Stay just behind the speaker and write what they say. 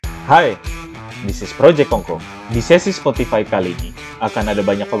Hai, this is Project Kongko. Di sesi Spotify kali ini akan ada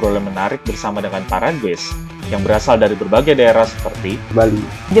banyak obrolan menarik bersama dengan para guest yang berasal dari berbagai daerah seperti Bali,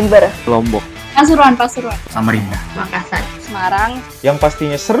 Jember, Lombok, Pasuruan, Samarinda, Makassar, Semarang. yang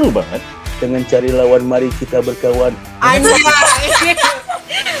pastinya seru banget. Dengan cari lawan mari kita berkawan.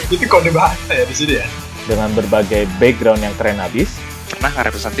 Itu kode bahasa ya di sini ya. Dengan berbagai background yang keren abis. Pernah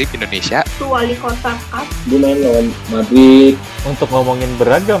ngerepresentatif Indonesia. Itu wali kota Cup. Gunain lawan Madrid. Untuk ngomongin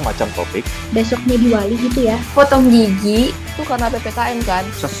beragam macam topik. Besoknya di wali gitu ya. Potong gigi. Itu karena PPKM kan.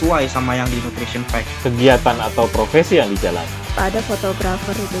 Sesuai sama yang di nutrition fact. Kegiatan atau profesi yang dijalani. Ada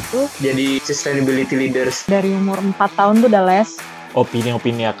fotografer itu tuh. Jadi sustainability leaders. Dari umur 4 tahun tuh udah les.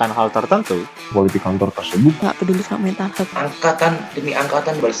 Opini-opini akan hal tertentu. Politik kantor tersebut. Gak peduli sama mental health. Angkatan demi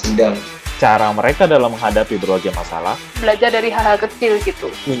angkatan balas dendam. Cara mereka dalam menghadapi berbagai masalah. Belajar dari hal-hal kecil gitu.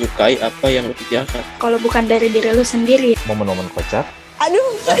 Menyukai apa yang lo kerjakan. Kalau bukan dari diri lu sendiri. Momen-momen kocak.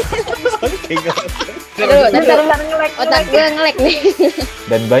 Aduh, bentar ngelek. Otak gue ngelek nih.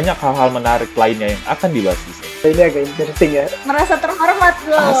 Dan banyak hal-hal menarik lainnya yang akan dibahas di sini. Ini agak interesting ya. Merasa terhormat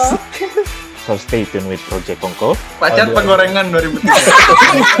loh. So stay tuned with Project Kongko. Pacar penggorengan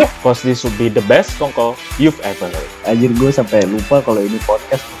 2003. Cause this will be the best Kongko you've ever heard. Anjir, gue sampai lupa kalau ini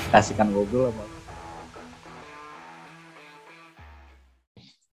podcast. Kasihkan ngobrol sama.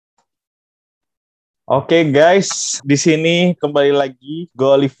 Oke guys, di sini kembali lagi gue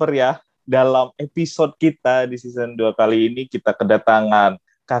Oliver ya. Dalam episode kita di season 2 kali ini kita kedatangan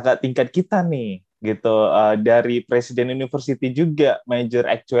kakak tingkat kita nih, gitu, dari Presiden University juga, Major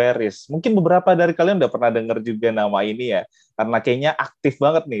Actuaries. Mungkin beberapa dari kalian udah pernah dengar juga nama ini ya, karena kayaknya aktif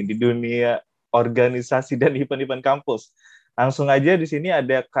banget nih di dunia organisasi dan event-event kampus. Langsung aja di sini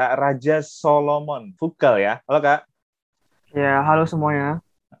ada Kak Raja Solomon Fukal ya. Halo Kak. Ya, halo semuanya.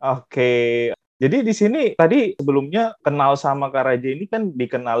 Oke. Jadi di sini tadi sebelumnya kenal sama Kak Raja ini kan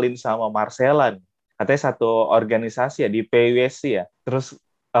dikenalin sama Marcella nih. Katanya satu organisasi ya di PWSC ya. Terus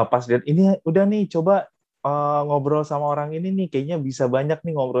pas lihat ini udah nih coba ngobrol sama orang ini nih, kayaknya bisa banyak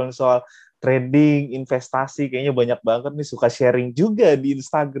nih ngobrolin soal trading, investasi, kayaknya banyak banget nih, suka sharing juga di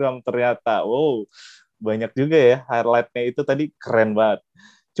Instagram ternyata. Wow, banyak juga ya highlight-nya itu tadi, keren banget.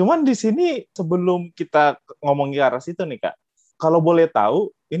 Cuman di sini sebelum kita ngomongin ke arah situ nih Kak, kalau boleh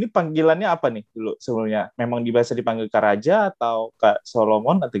tahu ini panggilannya apa nih dulu sebelumnya? Memang biasa dipanggil Kak Raja atau Kak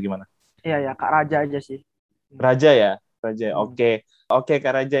Solomon atau gimana? Iya, Kak Raja aja sih. Raja ya? Raja, oke. Oke,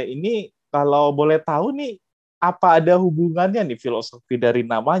 Kak Raja, ini kalau boleh tahu nih, apa ada hubungannya nih filosofi dari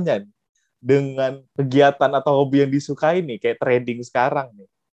namanya nih, dengan kegiatan atau hobi yang disukai nih, kayak trading sekarang nih?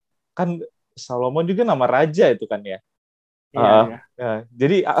 Kan Solomon juga nama Raja itu kan ya? Iya.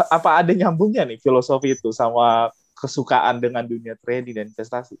 Jadi apa ada nyambungnya nih filosofi itu sama kesukaan dengan dunia trading dan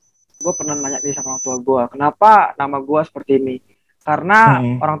investasi? Gue pernah nanya nih sama orang tua gue, kenapa nama gue seperti ini? Karena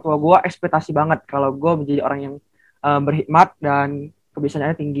orang tua gue ekspektasi banget kalau gue menjadi orang yang berhikmat dan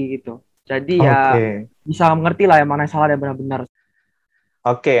kebiasaannya tinggi gitu. Jadi ya bisa mengerti lah yang mana yang salah dan benar-benar.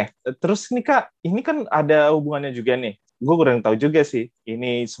 Oke, terus nih Kak, ini kan ada hubungannya juga nih. Gue kurang tahu juga sih,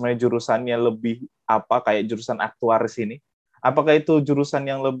 ini sebenarnya jurusannya lebih apa, kayak jurusan aktuaris ini. Apakah itu jurusan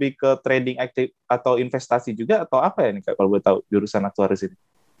yang lebih ke trading aktif atau investasi juga, atau apa ya nih Kak, kalau boleh tahu jurusan aktuaris ini?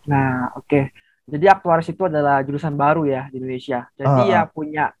 Nah, oke. Jadi aktuaris itu adalah jurusan baru ya di Indonesia. Jadi ya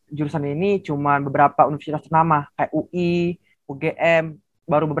punya jurusan ini cuma beberapa universitas ternama, kayak UI, UGM,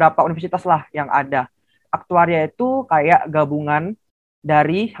 baru beberapa universitas lah yang ada. Aktuaria itu kayak gabungan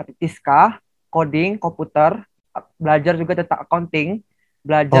dari Hatiska, coding, komputer, belajar juga tentang accounting,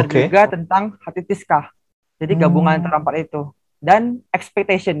 belajar juga tentang Hatiska. Jadi gabungan antara empat itu. Dan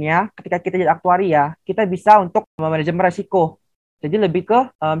expectation-nya ketika kita jadi aktuaria, kita bisa untuk manajemen resiko. Jadi lebih ke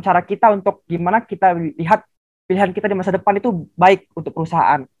cara kita untuk gimana kita lihat pilihan kita di masa depan itu baik untuk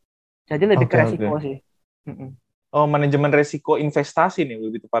perusahaan. Jadi lebih ke resiko sih. Oh, manajemen resiko investasi nih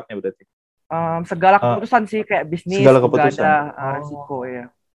lebih tepatnya berarti. Segala keputusan sih, kayak bisnis segala keputusan. Juga ada resiko ya.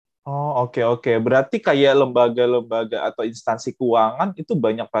 Oh, oke. Berarti kayak lembaga-lembaga atau instansi keuangan itu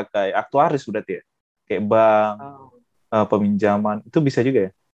banyak pakai aktuaris berarti ya? Kayak bank, peminjaman, itu bisa juga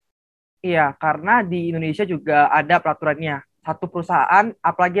ya? Iya, karena di Indonesia juga ada peraturannya. Satu perusahaan,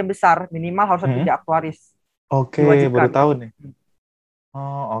 apalagi yang besar, minimal harus ada aktuaris. Oke, baru tahu nih.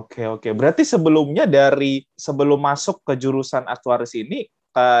 Oh, oke. Berarti sebelum masuk ke jurusan aktuaris ini,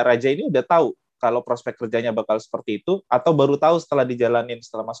 Kak Raja ini udah tahu kalau prospek kerjanya bakal seperti itu, atau baru tahu setelah dijalanin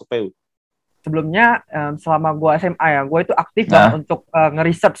setelah masuk PU? Sebelumnya, selama gue SMA ya, gue itu aktif banget untuk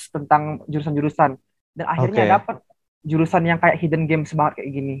nge-research tentang jurusan-jurusan. Dan akhirnya dapat jurusan yang kayak hidden game banget kayak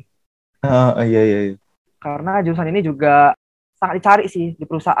gini. Iya. Karena jurusan ini juga sangat dicari sih di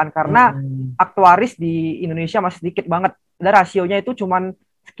perusahaan, karena aktuaris di Indonesia masih sedikit banget. Dan rasionya itu cuman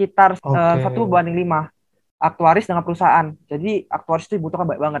sekitar Oke. 1:5 aktuaris dengan perusahaan. Jadi aktuaris itu dibutuhkan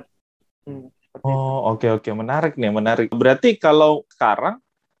banyak banget. Seperti itu. Oh, oke. Menarik nih, menarik. Berarti kalau sekarang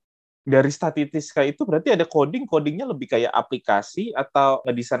dari statistika itu berarti ada codingnya lebih kayak aplikasi atau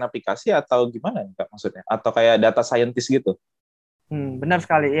ngedesain aplikasi atau gimana Kak maksudnya? Atau kayak data scientist gitu? Benar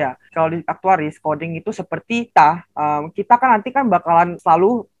sekali ya. Kalau di aktuaris coding itu seperti kita kan nanti kan bakalan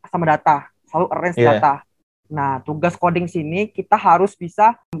selalu sama data, selalu arrange Iya. data. Nah, tugas coding sini kita harus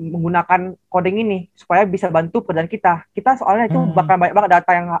bisa menggunakan coding ini supaya bisa bantu pekerjaan kita. Kita soalnya itu bakal banyak banget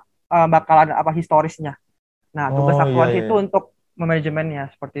data yang bakalan historisnya. Nah, tugas Oh, aktuaris iya. itu untuk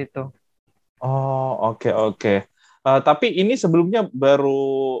memanajemennya seperti itu. Oh, oke. Tapi ini sebelumnya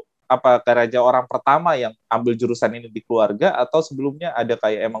baru Kak Raja orang pertama yang ambil jurusan ini di keluarga atau sebelumnya ada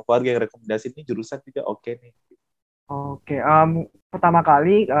kayak emang keluarga yang rekomendasi ini jurusan juga oke nih? Oke, pertama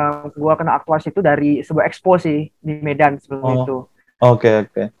kali gua kena aktuaris itu dari sebuah expo sih di Medan sebelum itu.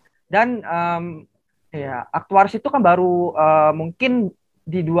 Oke. Dan ya aktuaris itu kan baru mungkin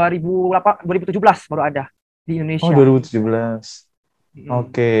di 2017 baru ada di Indonesia. 2017.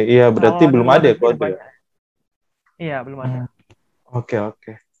 Oke, iya berarti Kalau di belum luar ada negeri kode. banyak. Iya, belum ada.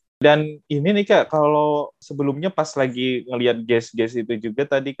 Oke. Dan ini nih Kak, kalau sebelumnya pas lagi ngelihat guest itu juga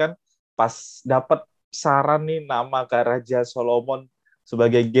tadi kan pas dapat saran nih nama Kak Raja Solomon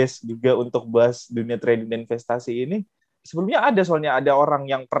sebagai guest juga untuk bahas dunia trading dan investasi ini. Sebelumnya soalnya ada orang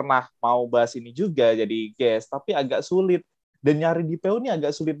yang pernah mau bahas ini juga jadi guest, tapi agak sulit. Dan nyari di PU ini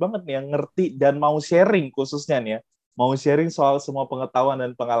agak sulit banget nih yang ngerti dan mau sharing khususnya nih ya. Mau sharing soal semua pengetahuan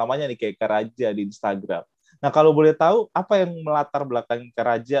dan pengalamannya nih kayak Kak Raja di Instagram. Nah, kalau boleh tahu, apa yang melatar belakangi Kak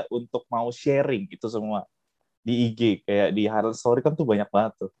Raja untuk mau sharing itu semua di IG? Kayak di Highlight Story kan tuh banyak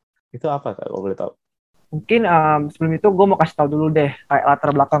banget tuh. Itu apa, Kak, kalau boleh tahu? Mungkin sebelum itu gue mau kasih tahu dulu deh kayak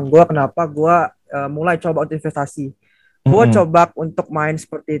latar belakang gue kenapa gue mulai coba untuk investasi. Gue coba untuk main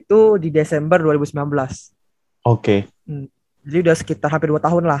seperti itu di Desember 2019. Oke. Jadi udah sekitar hampir 2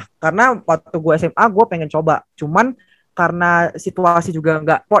 tahun lah. Karena waktu gue SMA gue pengen coba. Cuman karena situasi juga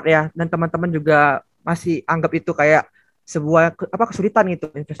nggak pot ya. Dan teman-teman juga masih anggap itu kayak sebuah kesulitan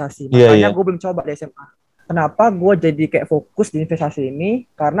gitu investasi. Makanya gue belum coba di SMA. Kenapa gue jadi kayak fokus di investasi ini?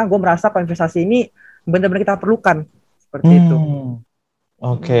 Karena gue merasa kalau investasi ini benar-benar kita perlukan. Seperti itu.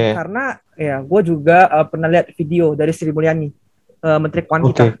 Oke. Karena ya gue juga pernah lihat video dari Sri Mulyani, Menteri Keuangan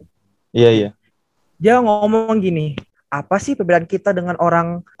kita. Iya. Dia ngomong gini, apa sih perbedaan kita dengan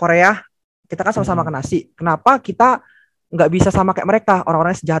orang Korea? Kita kan sama-sama makan nasi. Kenapa kita nggak bisa sama kayak mereka?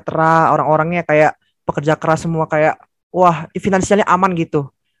 Orang-orangnya sejahtera, orang-orangnya kayak pekerja keras semua kayak, wah finansialnya aman gitu.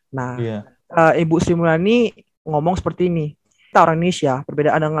 Nah, Ibu Sri Mulyani ngomong seperti ini. Kita orang Indonesia,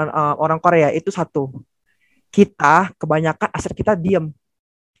 perbedaan dengan orang Korea itu satu. Kita kebanyakan aset kita diem.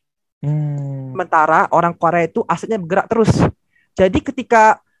 Sementara orang Korea itu asetnya bergerak terus. Jadi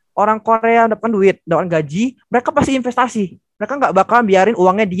ketika orang Korea mendapatkan duit, mendapatkan gaji, mereka pasti investasi. Mereka nggak bakalan biarin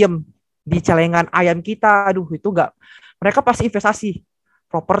uangnya diem di celengan ayam kita. Aduh, itu nggak. Mereka pasti investasi.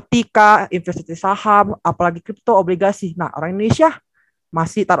 Properti kah, investasi saham, apalagi kripto, obligasi. Nah, orang Indonesia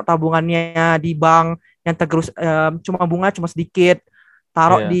masih taruh tabungannya di bank yang tergerus cuma bunga cuma sedikit.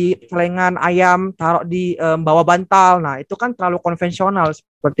 Taruh di celengan ayam, taruh di bawah bantal. Nah, itu kan terlalu konvensional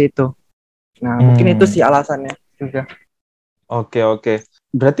seperti itu. Nah, mungkin itu sih alasannya juga. Oke.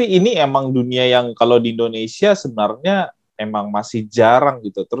 Berarti ini emang dunia yang kalau di Indonesia sebenarnya emang masih jarang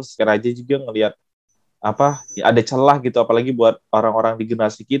gitu. Terus Kak Raja juga ngelihat ada celah gitu, apalagi buat orang-orang di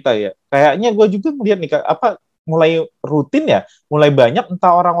generasi kita ya. Kayaknya gue juga ngelihat nih mulai rutin ya, mulai banyak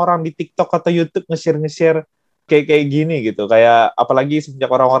entah orang-orang di TikTok atau YouTube nge-share kayak gini gitu. Kayak apalagi sejak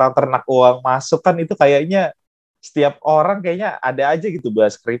orang-orang ternak uang masuk kan itu kayaknya setiap orang kayaknya ada aja gitu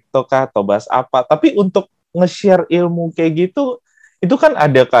bahas kripto kah atau bahas apa. Tapi untuk nge-share ilmu kayak gitu, itu kan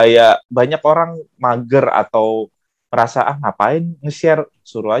ada kayak banyak orang mager atau merasa ngapain nge-share,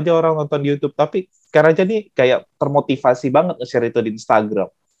 suruh aja orang nonton di YouTube. Tapi karena jadi kayak termotivasi banget nge-share itu di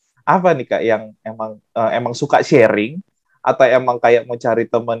Instagram. Apa nih Kak yang emang suka sharing atau emang kayak mau cari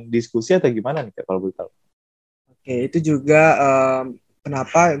teman diskusi atau gimana nih Kak kalau boleh tahu? Oke, itu juga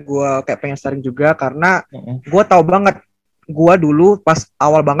kenapa gue kayak pengen sharing juga karena gue tahu banget gue dulu pas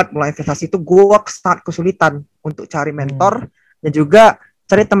awal banget mulai investasi itu gue sangat kesulitan untuk cari mentor dan juga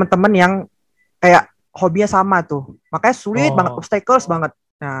cari teman-teman yang kayak hobinya sama tuh. Makanya sulit banget, obstacles banget.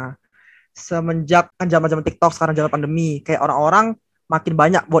 Nah, semenjak kan zaman-zaman TikTok sekarang zaman pandemi, kayak orang-orang makin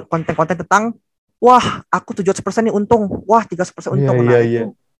banyak buat konten-konten tentang wah, aku 700% nih untung, wah 300% untung.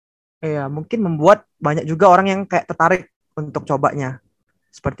 Itu ya mungkin membuat banyak juga orang yang kayak tertarik untuk cobanya.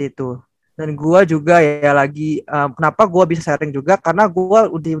 Seperti itu. Dan gue juga ya lagi kenapa gue bisa sharing juga karena gue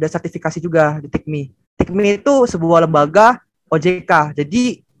udah sertifikasi juga di TIKMI. TIKMI itu sebuah lembaga OJK.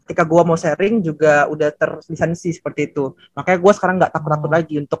 Jadi ketika gue mau sharing juga udah terlisensi seperti itu. Makanya gue sekarang nggak takut-takut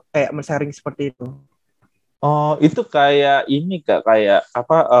lagi untuk kayak men-sharing seperti itu. Oh, itu kayak ini Kak, kayak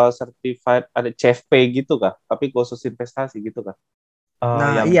apa certified ada CFP gitu Kak, tapi khusus investasi gitu Kak.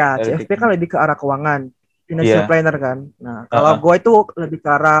 Nah, Yang iya, dari CFP kan lebih ke arah keuangan, financial Iya. planner kan. Nah, kalau Heeh. gue itu lebih ke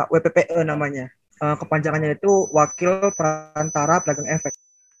arah WPPE namanya. Kepanjangannya itu Wakil Perantara Pedagang Efek.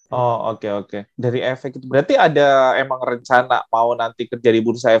 Oh, oke oke. Dari efek itu berarti ada emang rencana mau nanti kerja di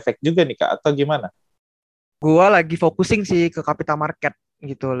bursa efek juga nih Kak, atau gimana? Gue lagi focusing sih ke capital market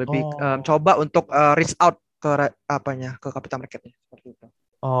gitu, lebih Oh. coba untuk reach out ke ke capital marketnya seperti itu.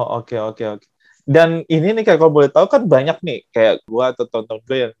 Oh, oke oke oke. Dan ini nih kayak kalau boleh tahu kan banyak nih kayak gua atau tonton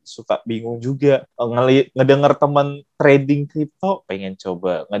gue yang suka bingung juga ngedenger teman trading kripto pengen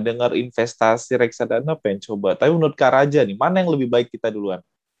coba, ngedenger investasi reksadana pengen coba. Tapi menurut Kak Raja nih, mana yang lebih baik kita duluan?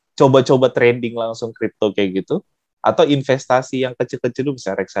 Coba-coba trading langsung kripto kayak gitu atau investasi yang kecil-kecil dulu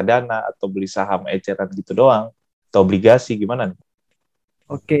bisa reksadana atau beli saham eceran gitu doang atau obligasi gimana nih?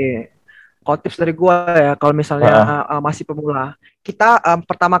 Oke, kalau tips dari gue ya, kalau misalnya Ah, masih pemula, kita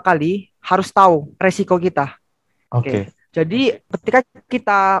pertama kali harus tahu resiko kita. Oke, oke. jadi ketika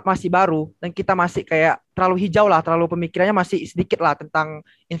kita masih baru dan kita masih kayak terlalu hijau lah, terlalu pemikirannya masih sedikit lah tentang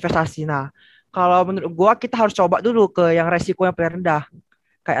investasi. Nah, kalau menurut gua kita harus coba dulu ke yang resiko yang paling rendah,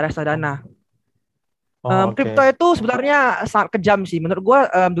 kayak reksadana. Oh, Kripto oke. itu sebenarnya sangat kejam sih. Menurut gua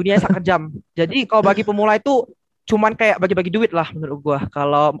dunianya sangat kejam. Jadi kalau bagi pemula itu cuman kayak bagi-bagi duit lah menurut gua.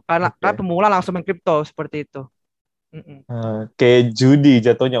 Kalau karena Oke. pemula langsung main kripto seperti itu. Mm-mm. Kayak judi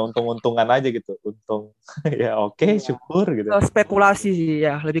jatuhnya untung-untungan aja gitu untung ya oke Iya. syukur gitu. Ke spekulasi sih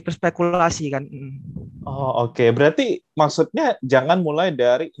ya, lebih ke spekulasi kan. Mm. Oh oke, berarti maksudnya jangan mulai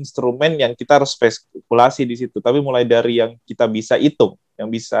dari instrumen yang kita harus spekulasi di situ tapi mulai dari yang kita bisa hitung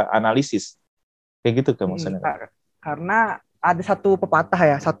yang bisa analisis kayak gitu kan Mm, maksudnya. karena ada satu pepatah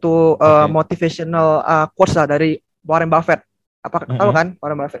ya, satu Oke. motivational quotes lah dari Warren Buffett. Apa tahu Mm-mm. kan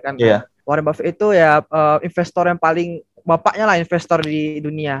Warren Buffett kan? Nah, Iya. Warren Buffett itu ya investor yang paling bapaknya lah investor di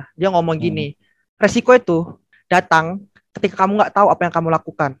dunia. Dia ngomong Mm. gini, resiko itu datang ketika kamu nggak tahu apa yang kamu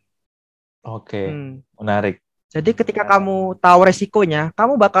lakukan. Oke, Hmm. menarik. Jadi ketika kamu tahu resikonya,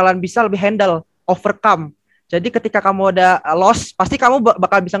 kamu bakalan bisa lebih handle, overcome. Jadi ketika kamu ada loss, pasti kamu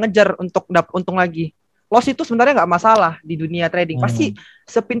bakal bisa ngejar untuk dapat untung lagi. Loss itu sebenarnya nggak masalah di dunia trading. Pasti Hmm.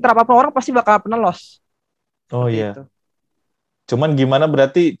 sepintar apapun orang pasti bakal pernah loss. Oh Seperti iya, itu. cuman gimana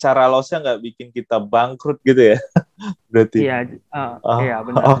berarti cara lossnya nggak bikin kita bangkrut gitu ya berarti. Iya, Oh, iya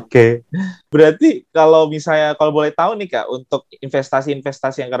benar. oke. Berarti kalau misalnya kalau boleh tahu nih Kak, untuk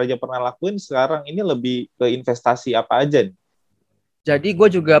investasi-investasi yang Kak Raja pernah lakuin sekarang ini lebih ke investasi apa aja nih? Jadi gue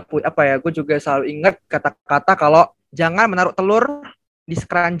juga apa ya? Gue juga selalu ingat kata-kata kalau jangan menaruh telur di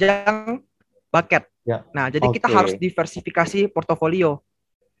sekeranjang bucket. Ya. Nah, jadi kita harus Oke. diversifikasi portofolio.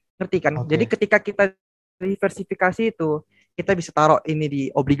 Ngerti kan? Jadi Oke. ketika kita diversifikasi itu, kita bisa taruh ini di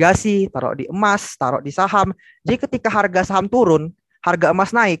obligasi, taruh di emas, taruh di saham. Jadi ketika harga saham turun, harga emas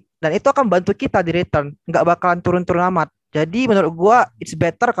naik, dan itu akan bantu kita di return, nggak bakalan turun-turun amat. Jadi menurut gua it's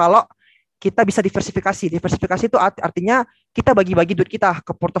better kalau kita bisa diversifikasi. Diversifikasi itu artinya kita bagi-bagi duit kita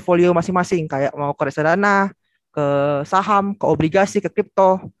ke portofolio masing-masing, kayak mau ke reksadana, ke saham, ke obligasi, ke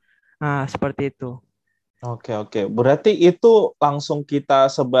kripto. Nah, seperti itu. Oke, oke. Berarti itu langsung kita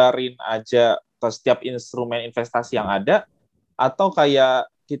sebarin aja ke setiap instrumen investasi yang ada atau kayak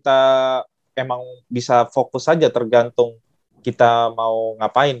kita emang bisa fokus saja tergantung kita mau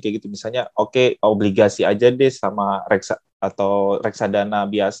ngapain kayak gitu misalnya oke obligasi aja deh sama atau reksadana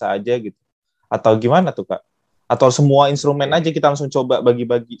biasa aja gitu atau gimana tuh Kak atau semua instrumen aja Oke. kita langsung coba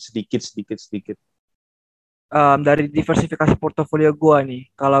bagi-bagi sedikit sedikit sedikit. Dari diversifikasi portofolio gua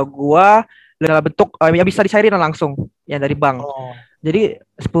nih. Kalau gua dalam bentuk yang bisa disairin langsung ya dari bank. Oh. Jadi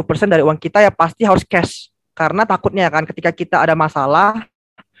 10% dari uang kita ya pasti harus cash. Karena takutnya kan ketika kita ada masalah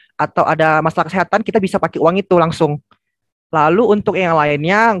atau ada masalah kesehatan kita bisa pakai uang itu langsung. Lalu untuk yang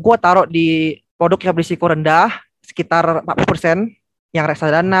lainnya gua taruh di produk yang berisiko rendah sekitar 40% yang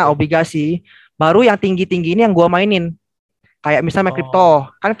reksadana, Oke. obligasi. Baru yang tinggi-tinggi ini yang gua mainin. Kayak misalnya Oh, kripto,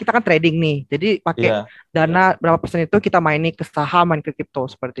 kan kita kan trading nih. Jadi pakai iya. dana berapa persen itu kita mainin ke saham, main ke kripto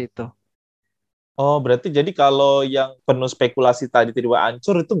seperti itu. Oh, berarti jadi kalau yang penuh spekulasi tadi tiba-tiba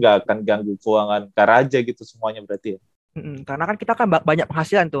hancur itu nggak akan ganggu keuangan Karaja gitu semuanya berarti ya? Karena kan kita kan banyak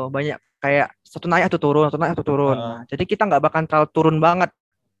penghasilan tuh, banyak kayak satu naik atau turun, satu naik atau turun. Nah, Heeh. jadi kita nggak bakal terlalu turun banget.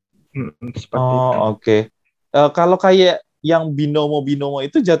 Seperti itu. Oh, oke. Kalau kayak yang binomo-binomo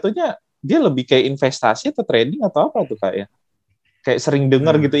itu jatuhnya dia lebih kayak investasi atau trading atau apa tuh Kak ya? Kayak sering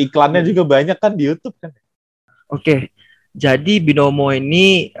dengar Nah, gitu iklannya oke. juga banyak kan di YouTube kan? Oke. Jadi binomo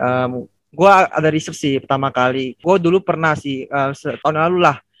ini gue ada research sih pertama kali. Gue dulu pernah sih tahun lalu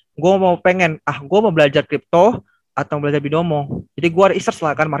lah. Gue mau belajar kripto atau belajar binomo. Jadi gue research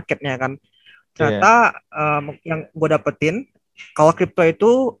lah kan marketnya kan. Iya. Ternyata yang gue dapetin kalau kripto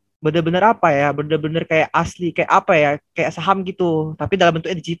itu bener-bener apa ya, bener-bener kayak asli, kayak apa ya, kayak saham gitu, tapi dalam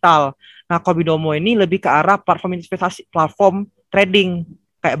bentuknya digital. Nah, kalau binomo ini lebih ke arah platform investasi, platform trading,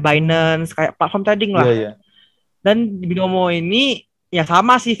 kayak Binance, kayak platform trading Iya, lah. iya. Dan di binomo ini ya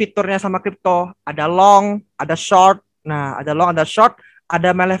sama sih fiturnya sama kripto. Ada long, ada short. Nah, ada long, ada short,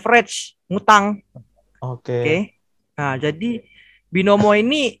 ada leverage, ngutang. Oke. Oke. Nah, jadi binomo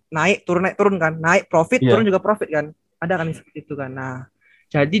ini naik turun kan. Naik profit, turun Iya. juga profit kan. Ada kan seperti itu kan. Nah,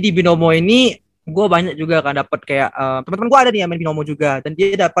 jadi di binomo ini gue banyak juga kan dapat kayak teman-teman gue ada nih yang main binomo juga dan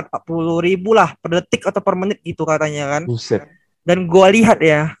dia dapat 40.000 lah per detik atau per menit gitu katanya kan. Buset. Dan gue lihat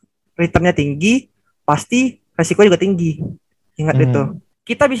ya returnnya tinggi, pasti resiko juga tinggi. Ingat itu.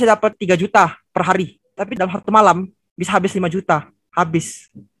 Kita bisa dapat 3 juta per hari, tapi dalam satu malam bisa habis 5 juta.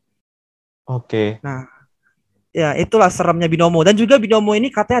 Habis. Oke. Nah, ya itulah seremnya binomo. Dan juga binomo ini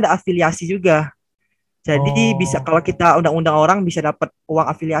katanya ada afiliasi juga. Jadi bisa Oh. kalau kita undang-undang orang bisa dapat uang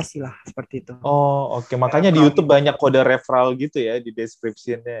afiliasi lah seperti itu. Oh, oke. Makanya di YouTube banyak kode referral gitu ya di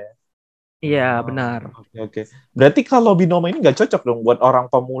description-nya. Iya, Oh, benar. oke. Berarti kalau binomo ini nggak cocok dong buat orang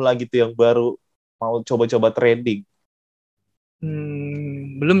pemula gitu yang baru mau coba-coba trading.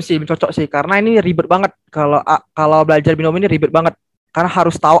 Belum sih cocok sih karena ini ribet banget kalau belajar binomo ini ribet banget karena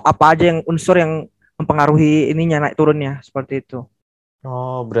harus tahu apa aja yang unsur yang mempengaruhi ininya naik turunnya seperti itu.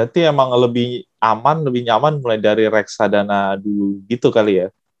 Oh, berarti emang lebih aman, lebih nyaman mulai dari reksadana dulu gitu kali ya?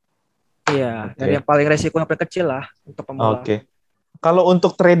 Iya, dari Oke. yang paling resiko yang paling kecil lah untuk pemula. Oke. Kalau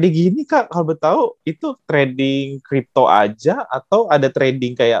untuk trading ini Kak, kalau tahu itu trading kripto aja atau ada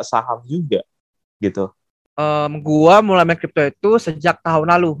trading kayak saham juga gitu? Gua mulai main kripto itu sejak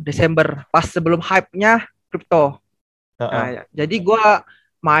tahun lalu Desember pas sebelum hype-nya kripto. Nah, Heeh. jadi gua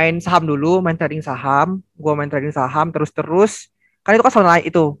main saham dulu, main trading saham terus-terus. Kan itu kan selalu naik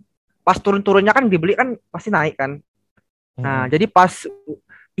itu. Pas turun-turunnya kan dibeli kan pasti naik kan. Nah, Hmm. jadi pas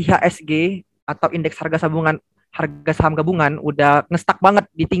IHSG atau indeks harga saham gabungan udah ngestak banget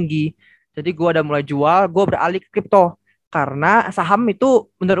di tinggi. Jadi gue udah mulai jual, gue beralih ke kripto. Karena saham itu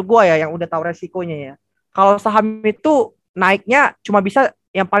menurut gue ya yang udah tahu resikonya ya. Kalau saham itu naiknya cuma bisa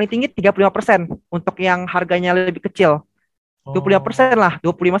yang paling tinggi 35% untuk yang harganya lebih kecil. 25% Oh. lah,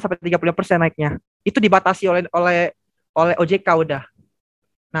 25 sampai 35% naiknya. Itu dibatasi oleh OJK udah.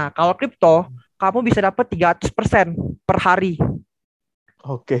 Nah, kalau kripto kamu bisa dapat 300% per hari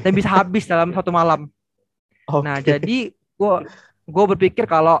Oke. dan bisa habis dalam satu malam. Nah, Oke. jadi gue berpikir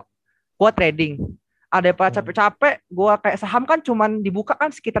kalau gue trading ada apa capek-capek, gue kayak saham kan cuman dibuka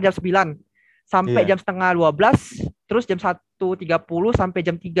kan sekitar jam 9 sampai Iya. jam setengah 12, terus jam 1.30 sampai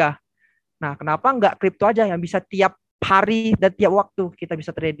jam 3. Nah, kenapa nggak kripto aja yang bisa tiap hari dan tiap waktu kita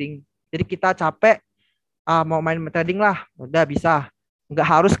bisa trading. Jadi kita capek mau main trading lah, udah bisa. Nggak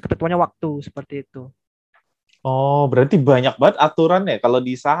harus ketentuannya waktu seperti itu. Oh, berarti banyak banget aturan ya kalau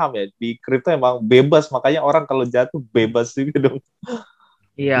di saham ya. Di kripto emang bebas, makanya orang kalau jatuh bebas juga dong.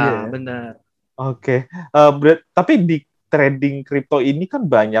 Iya, Iya ya. benar. Oke. Tapi di trading kripto ini kan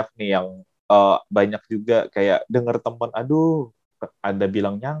banyak nih yang banyak juga kayak denger teman, aduh, ada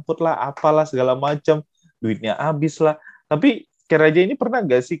bilang nyangkut lah, apalah segala macam, duitnya habis lah. Tapi kira-kira ini pernah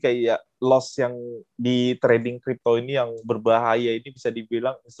nggak sih kayak loss yang di trading kripto ini yang berbahaya ini bisa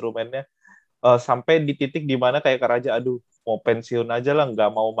dibilang instrumennya sampai di titik di mana kayak Karaja, aduh, mau pensiun aja lah, nggak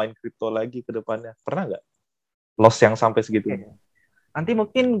mau main kripto lagi ke depannya. Pernah nggak? Loss yang sampai segitunya. Oke. Nanti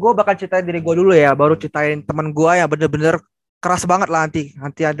mungkin gue bakal ceritain diri gue dulu ya, baru ceritain teman gue yang bener-bener keras banget lah nanti.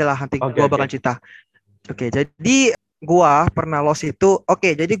 Nanti Oke, gue oke. bakal cerita. Oke, jadi gue pernah loss itu.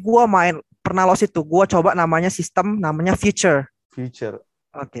 Oke, jadi gue pernah loss itu. Gue coba namanya future. Future.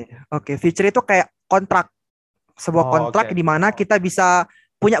 Oke, future itu kayak kontrak, sebuah Oh, kontrak oke. di mana kita bisa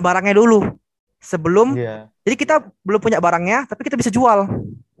punya barangnya dulu sebelum. Iya. Jadi kita belum punya barangnya, tapi kita bisa jual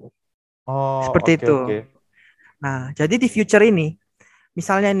Oh, seperti oke, itu. oke. Nah, jadi di future ini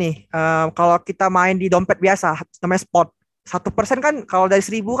misalnya nih, kalau kita main di dompet biasa, namanya spot, 1% kan kalau dari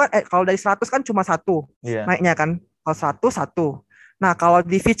 1.000 kan, kalau dari 100 kan cuma satu Iya. naiknya kan, kalau satu. Nah, kalau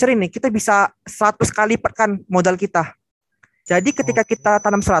di future ini kita bisa 100 kali lipat kan modal kita. Jadi ketika kita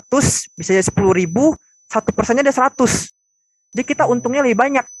tanam 100, bisa jadi 10.000, 1%-nya ada 100. Jadi kita untungnya lebih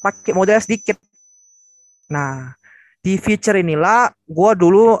banyak pakai modal sedikit. Nah, di future inilah gue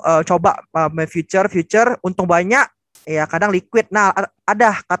dulu coba future untung banyak ya kadang liquid. Nah,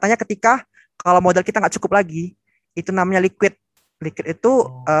 ada katanya ketika kalau modal kita nggak cukup lagi itu namanya liquid itu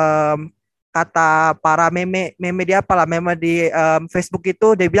kata para meme dia apalah meme di Facebook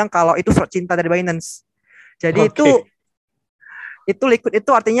itu dia bilang kalau itu surat cinta dari Binance. Jadi itu liquid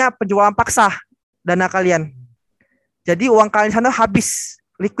itu artinya penjualan paksa dana kalian. Jadi uang kalian sana habis,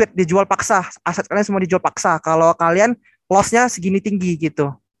 liquid dijual paksa, aset kalian semua dijual paksa. Kalau kalian loss-nya segini tinggi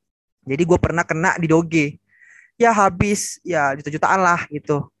gitu. Jadi gue pernah kena di Doge, ya habis ya juta-jutaan lah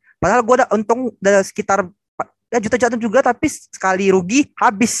gitu. Padahal gue udah untung udah sekitar ya juta-jutaan juga, tapi sekali rugi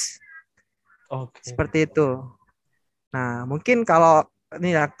habis. Seperti itu. Nah mungkin kalau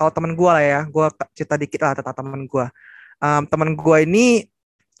ini ya kalau teman gue lah ya, gue cerita dikit lah tentang teman gue. Teman gue ini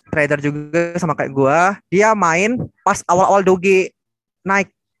trader juga sama kayak gue. Dia main pas awal-awal Doge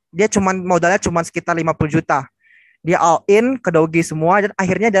naik. Dia modalnya sekitar 50 juta. Dia all in ke Doge semua dan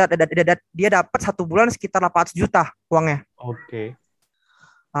akhirnya dia dapat 1 bulan sekitar 800 juta uangnya.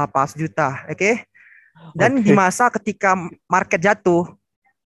 800 juta, oke. Dan di masa ketika market jatuh,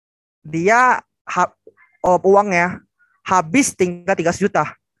 dia uangnya habis tinggal 300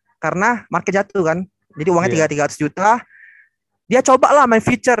 juta karena market jatuh kan. Jadi uangnya 300 juta. Dia coba lah main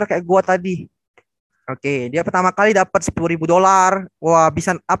future kayak gua tadi. Oke, dia pertama kali dapat $10.000. Wah,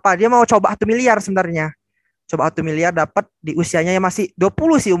 bisa apa? Dia mau coba 1 miliar sebenarnya. Coba 1 miliar dapat di usianya yang masih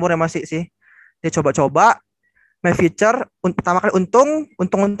 20 sih umurnya masih sih. Dia coba-coba main future, pertama kali untung,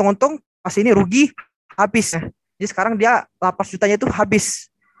 pas ini rugi habis. Jadi sekarang dia 8 jutanya itu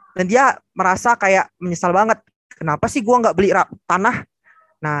habis. Dan dia merasa kayak menyesal banget. Kenapa sih gua nggak beli tanah?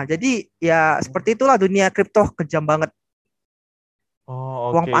 Nah, jadi ya seperti itulah dunia kripto, kejam banget.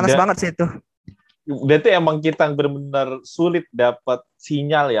 Uang panas banget sih itu. Berarti emang kita benar-benar sulit dapat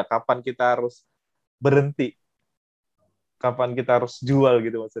sinyal ya kapan kita harus berhenti, kapan kita harus jual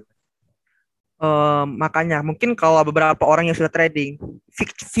gitu maksudnya. Makanya mungkin kalau beberapa orang yang sudah trading,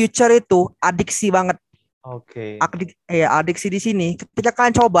 future itu adiksi banget. Adiksi di sini. Ketika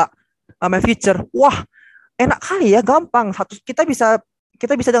kalian coba main future, wah enak kali ya, gampang. Kita bisa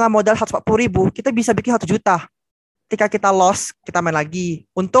dengan modal 140.000, kita bisa bikin 1 juta. Ketika kita loss, kita main lagi,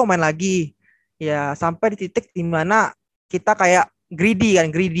 untung main lagi. Ya, sampai di titik di mana kita kayak greedy,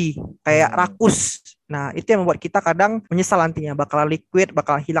 kayak rakus. Nah, itu yang membuat kita kadang menyesal nantinya, bakal liquid,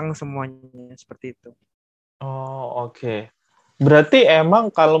 bakal hilang semuanya, seperti itu. Berarti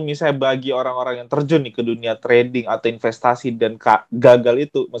emang kalau misalnya bagi orang-orang yang terjun nih ke dunia trading atau investasi dan gagal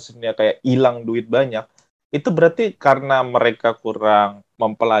itu, maksudnya kayak hilang duit banyak, itu berarti karena mereka kurang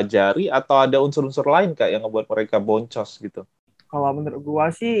mempelajari atau ada unsur-unsur lain Kak yang membuat mereka boncos gitu? Kalau menurut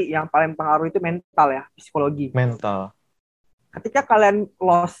gua sih yang paling pengaruh itu mental ya, psikologi. Mental. Ketika kalian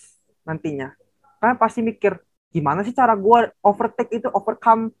loss nantinya, kalian pasti mikir, gimana sih cara gua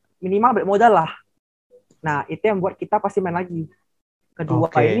overcome minimal balik modal lah. Nah, itu yang buat kita pasti main lagi. Kedua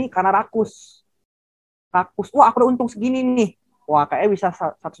ini karena rakus. Wah aku udah untung segini nih. Wah kayaknya bisa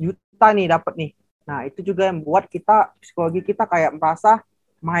 100 juta nih dapat nih. Nah, itu juga yang buat kita, psikologi kita kayak merasa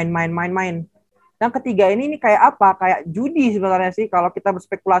main. Dan ketiga ini kayak apa? Kayak judi sebenarnya sih kalau kita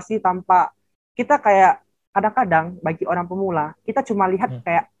berspekulasi tanpa kita kayak kadang-kadang bagi orang pemula, kita cuma lihat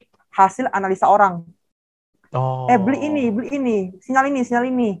kayak hasil analisa orang. Beli ini, sinyal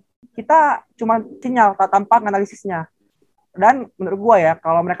ini. Kita cuma sinyal tanpa analisisnya. Dan menurut gua ya,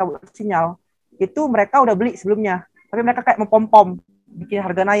 kalau mereka buat sinyal, itu mereka udah beli sebelumnya. Tapi mereka kayak mempom-pom, bikin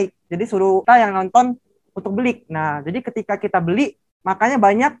harga naik. Jadi suruh kita yang nonton untuk beli. Nah, jadi ketika kita beli, makanya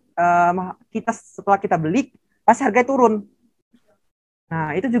banyak kita setelah kita beli, pasti harga turun.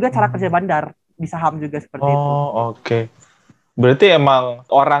 Nah, itu juga cara kerja bandar. Di saham juga seperti itu. Berarti emang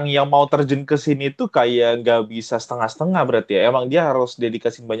orang yang mau terjun ke sini tuh kayak nggak bisa setengah-setengah berarti ya? Emang dia harus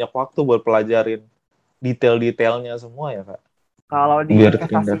dedikasi banyak waktu buat pelajarin detail-detailnya semua ya, Kak? Kalau di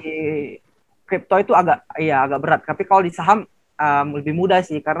investasi kripto itu agak berat. Tapi kalau di saham lebih mudah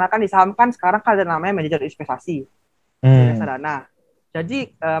sih. Karena kan di saham kan sekarang kan ada namanya manajer investasi. Reksadana.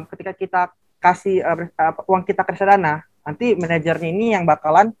 Jadi ketika kita kasih uang kita ke reksadana, nanti manajernya ini yang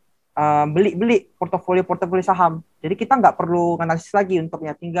bakalan beli portofolio saham. Jadi kita nggak perlu analisis lagi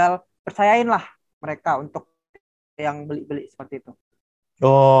untuknya, tinggal percayain lah mereka untuk yang beli seperti itu.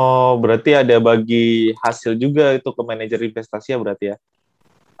 Berarti ada bagi hasil juga itu ke manajer investasi ya berarti ya?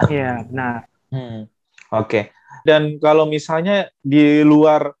 Iya, benar. Dan kalau misalnya di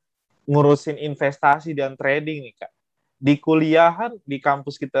luar ngurusin investasi dan trading nih Kak, di kuliahan, di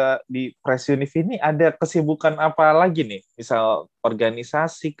kampus kita di Press Univ ini ada kesibukan apa lagi nih? Misal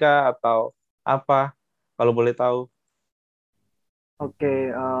organisasi kah atau apa? Kalau boleh tahu.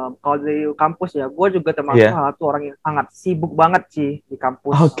 Kalau di kampus ya, gue juga termasuk salah satu orang yang sangat sibuk banget sih di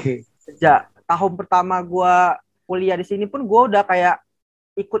kampus. Sejak tahun pertama gue kuliah di sini pun gue udah kayak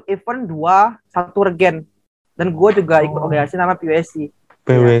ikut event 1 regen. Dan gue juga ikut organisasi nama PWSI.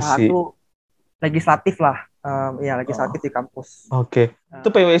 legislatif lah. Ya legislatif di kampus. Oke.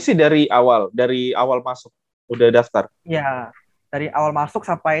 Itu PWSI dari awal masuk udah daftar. Ya, dari awal masuk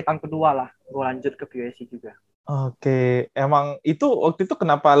sampai tahun kedua lah, gue lanjut ke PUSC juga. Oke, emang itu waktu itu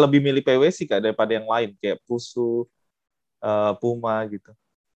kenapa lebih milih PWSI Kak daripada yang lain kayak Pusu, Puma gitu?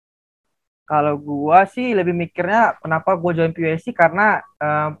 Kalau gue sih lebih mikirnya kenapa gue join PUSC karena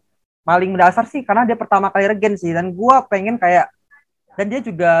paling mendasar sih karena dia pertama kali regen sih, dan gue pengen kayak, dan dia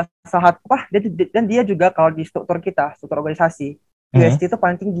juga salah dan dia juga kalau di struktur organisasi PUSC itu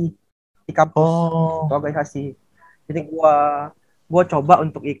paling tinggi di kampus organisasi. Jadi gue coba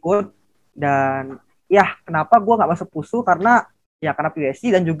untuk ikut, dan ya kenapa gue nggak masuk PUSU karena ya karena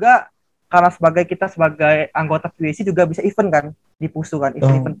PUSC, dan juga karena kita sebagai anggota PUSC juga bisa event kan di PUSU kan,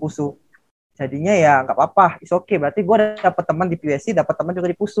 event PUSU. Jadinya ya nggak apa-apa, it's okay. Berarti gue dapet teman di PUSC, dapet teman juga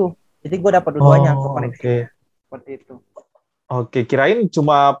di PUSU. Jadi gue dapet dua-duanya untuk koneksi. Seperti itu. Oke, kirain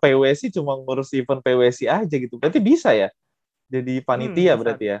cuma PWSI cuma ngurus event PWSI aja gitu. Berarti bisa ya? Jadi panitia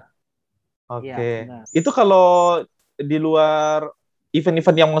berarti ya? Oke. Ya, itu kalau di luar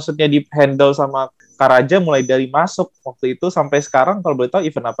event-event yang maksudnya di handle sama Karaja mulai dari masuk waktu itu sampai sekarang, kalau boleh tahu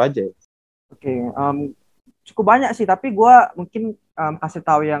event apa aja? Oke, cukup banyak sih, tapi gue mungkin kasih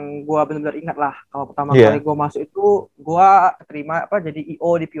tahu yang gue benar-benar ingat lah. Kalau pertama kali gue masuk itu, gue terima jadi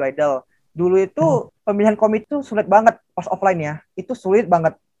IO di PYDL. Dulu itu pemilihan komite itu sulit banget pas offline ya. Itu sulit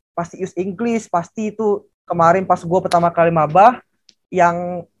banget. Pasti use English, pasti itu kemarin pas gue pertama kali maba,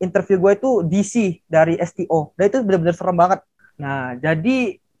 yang interview gue itu DC dari STO. Dan itu benar-benar serem banget. Nah,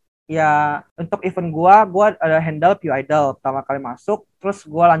 jadi ya untuk event gue ada handle PYDL pertama kali masuk. Terus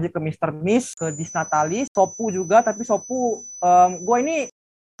gue lanjut ke Mr. Miss, ke Disnatalis, Sopu juga. Tapi Sopu, gue ini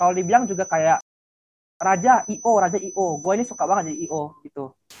kalau dibilang juga kayak Raja IO. Gue ini suka banget jadi IO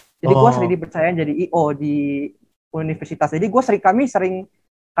gitu. Jadi gue sering dipercaya jadi IO di universitas. Jadi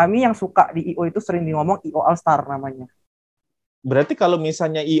kami yang suka di IO itu sering ngomong IO All Star namanya. Berarti kalau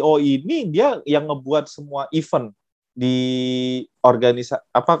misalnya IO ini dia yang ngebuat semua event di organisasi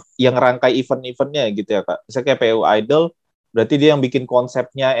yang rangkai event-eventnya gitu ya Kak. Misalnya kayak PU Idol, berarti dia yang bikin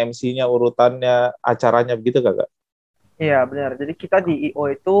konsepnya, MC-nya, urutannya, acaranya begitu Kak? Iya benar. Jadi kita di IO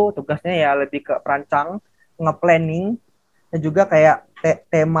itu tugasnya ya lebih ke perancang, nge-planning, dan juga kayak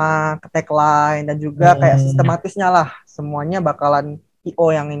tema, tagline, dan juga kayak sistematisnya lah. Semuanya bakalan IO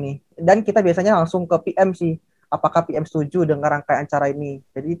yang ini. Dan kita biasanya langsung ke PM sih. Apakah PM setuju dengan rangkaian acara ini?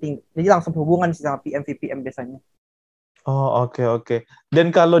 Jadi langsung hubungan sih sama PM VPM biasanya. Oh oke.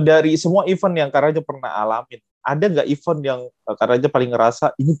 Dan kalau dari semua event yang Kak Raja pernah alamin, ada nggak event yang Kak Raja paling ngerasa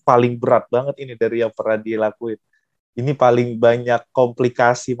ini paling berat banget ini dari yang pernah dilakuin? Ini paling banyak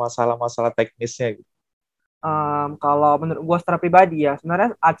komplikasi masalah-masalah teknisnya gitu. Kalau menurut gue secara pribadi ya,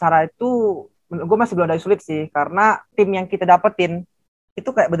 sebenarnya acara itu menurut gue masih belum ada sulit sih, karena tim yang kita dapetin itu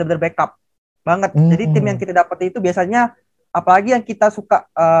kayak benar-benar backup banget. Jadi tim yang kita dapetin itu biasanya, apalagi yang kita suka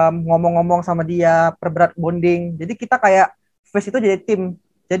ngomong-ngomong sama dia, perberat bonding. Jadi kita kayak face itu jadi tim.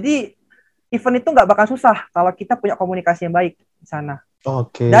 Jadi event itu nggak bakal susah kalau kita punya komunikasi yang baik di sana.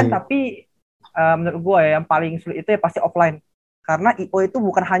 Dan tapi menurut gue ya, yang paling sulit itu ya pasti offline. Karena IO itu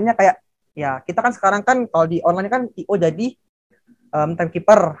bukan hanya kayak, ya kita kan sekarang kan kalau di online kan IO jadi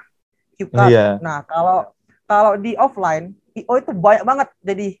timekeeper, cue card. Nah kalau di offline IO itu banyak banget.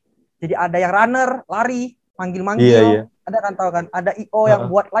 Jadi ada yang runner, lari, manggil-manggil. Ada kan, tahu kan? Ada IO yang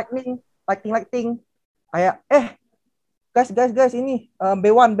buat lighting. Kayak guys ini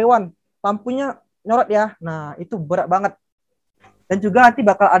B1 lampunya nyorot ya. Nah itu berat banget. Dan juga nanti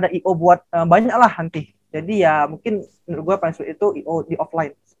bakal ada IO buat banyak lah nanti. Jadi ya mungkin menurut gue paling sulit itu IO di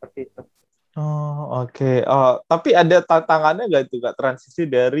offline seperti itu. Oke. Tapi ada tantangannya nggak itu Kak, transisi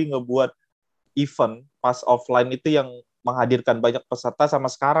dari ngebuat event pas offline itu yang menghadirkan banyak peserta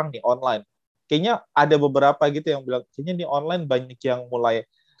sama sekarang nih online? Kayaknya ada beberapa gitu yang bilang kayaknya nih online banyak yang mulai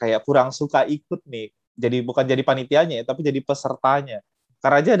kayak kurang suka ikut nih. Jadi bukan jadi panitianya ya, tapi jadi pesertanya. Kak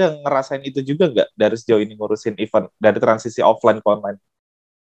Raja ada ngerasain itu juga nggak dari sejauh ini ngurusin event dari transisi offline ke online?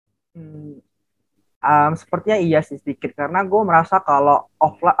 Sepertinya iya sih sedikit, karena gue merasa kalau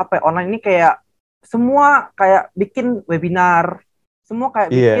offline online ini kayak semua kayak bikin webinar, semua kayak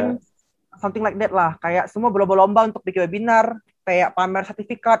bikin something like that lah, kayak semua berlomba-lomba untuk bikin webinar, kayak pamer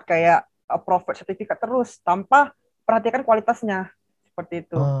sertifikat, kayak profit sertifikat terus tanpa perhatikan kualitasnya seperti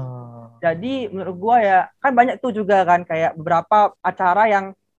itu. Jadi menurut gue ya kan banyak tuh juga kan kayak beberapa acara yang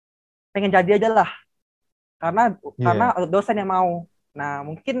pengen jadi aja lah karena dosen yang mau. Nah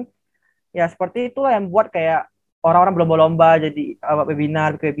mungkin ya seperti itulah yang buat kayak orang-orang berlomba-lomba jadi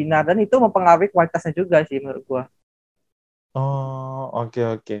webinar, dan itu mempengaruhi kualitasnya juga sih menurut gua.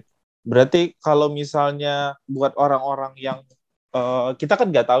 Oke. Berarti kalau misalnya buat orang-orang yang kita kan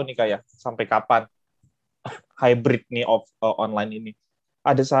nggak tahu nih kayak sampai kapan hybrid nih online ini.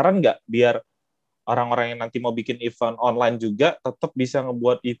 Ada saran nggak biar orang-orang yang nanti mau bikin event online juga tetap bisa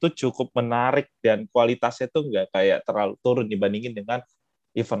ngebuat itu cukup menarik dan kualitasnya tuh nggak kayak terlalu turun dibandingin dengan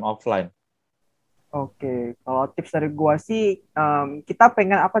event offline? Oke, kalau tips dari gua sih, kita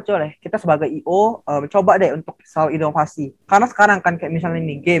pengen apa coy? Kita sebagai IO coba deh untuk selalu inovasi. Karena sekarang kan kayak misalnya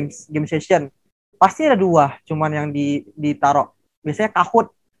ini game session, pasti ada dua, cuman yang ditaruh. Biasanya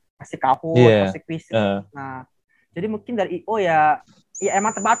Kahoot, Iya. pasti quiz. Nah, jadi mungkin dari IO ya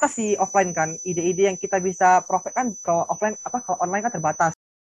emang terbatas sih offline kan. Ide-ide yang kita bisa profit kan kalau offline kalau online kan terbatas.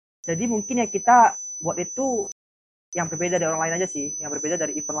 Jadi mungkin ya kita buat itu yang berbeda dari orang lain aja sih, yang berbeda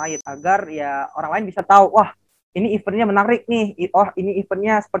dari event lain, agar ya orang lain bisa tahu, wah ini eventnya menarik nih, oh ini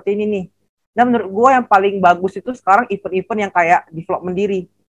eventnya seperti ini nih. Dan menurut gue yang paling bagus itu sekarang event-event yang kayak development diri,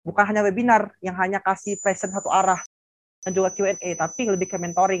 bukan hanya webinar yang hanya kasih present satu arah dan juga Q&A, tapi lebih ke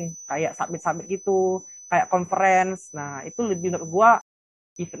mentoring, kayak submit gitu, kayak conference. Nah itu lebih menurut gue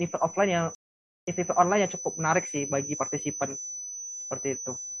event online yang cukup menarik sih bagi partisipan seperti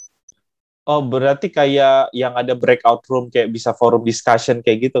itu. Oh, berarti kayak yang ada breakout room kayak bisa forum discussion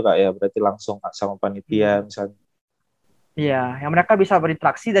kayak gitu Kak ya? Berarti langsung sama panitia misalnya. Iya, yang mereka bisa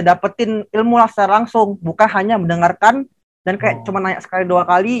berinteraksi dan dapetin ilmu lah secara langsung, bukan hanya mendengarkan dan kayak cuma nanya sekali dua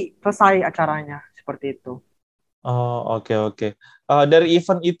kali selesai acaranya, seperti itu. Oh, oke. Dari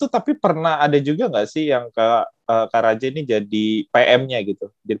event itu tapi pernah ada juga nggak sih yang Kak Raja ini jadi PM-nya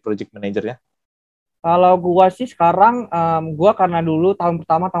gitu, jadi project manager-nya? Kalau gua sih sekarang, gua karena dulu tahun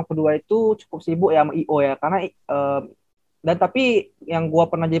pertama, tahun kedua itu cukup sibuk ya sama IO ya, karena dan tapi yang gua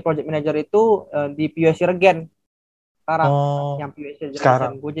pernah jadi project manager itu di PUSC Regen sekarang, yang PUSC Generation,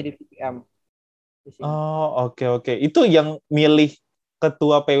 Sekarang. gua jadi VPM di sini. Oh, oke. Itu yang milih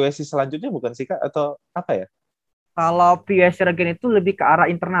ketua PWC selanjutnya bukan sih Kak? Atau apa ya? Kalau PUSC Regen itu lebih ke arah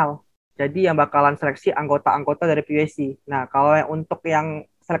internal. Jadi yang bakalan seleksi anggota-anggota dari PUSC. Nah, kalau yang untuk yang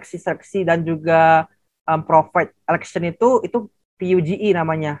seleksi-seleksi dan juga provide election itu PUGE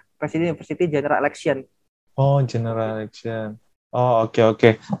namanya, President University General Election. Oh, General Election. Oh,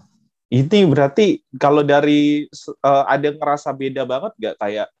 oke. Ini berarti kalau dari ada yang ngerasa beda banget nggak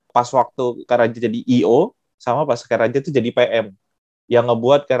kayak pas waktu Kak Raja jadi IO sama pas Kak Raja tuh jadi PM yang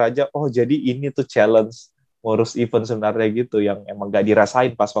ngebuat Kak Raja jadi ini tuh challenge ngurus event sebenarnya gitu yang emang nggak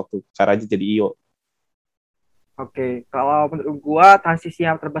dirasain pas waktu Kak Raja jadi IO. Oke, kalau menurut gua transisi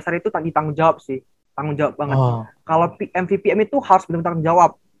yang terbesar itu tanggung jawab sih, tanggung jawab banget. Kalau PM VPM itu harus benar-benar tanggung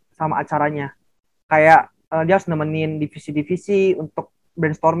jawab sama acaranya. Kayak dia harus nemenin divisi-divisi untuk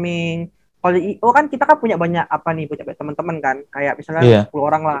brainstorming. Kalau di IO kan kita kan punya banyak punya banyak teman-teman kan, kayak misalnya 10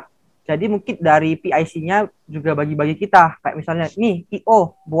 orang lah. Jadi mungkin dari PIC-nya juga bagi-bagi kita, kayak misalnya nih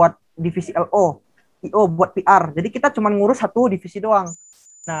IO buat divisi LO, IO buat PR. Jadi kita cuma ngurus satu divisi doang.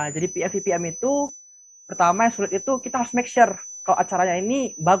 Nah, jadi PM VPM itu pertama yang sulit itu kita harus make sure kalau acaranya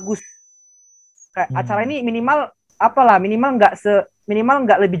ini bagus. Kayak acara ini minimal minimal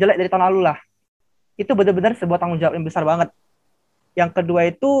nggak lebih jelek dari tahun lalu lah. Itu benar-benar sebuah tanggung jawab yang besar banget. Yang kedua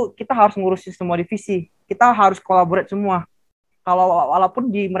itu kita harus ngurusin semua divisi. Kita harus collaborate semua. Kalau walaupun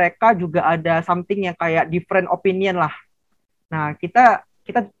di mereka juga ada something yang kayak different opinion lah. Nah, kita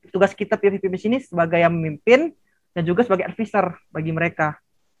tugas kita PVP di sini sebagai yang memimpin dan juga sebagai advisor bagi mereka.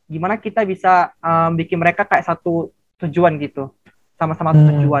 Gimana kita bisa bikin mereka kayak satu tujuan gitu. Sama-sama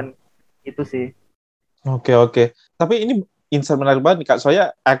tujuan. Itu sih. Oke. Tapi ini insight menarik banget nih Kak.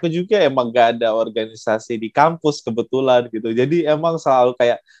 Soalnya aku juga emang gak ada organisasi di kampus kebetulan gitu. Jadi emang selalu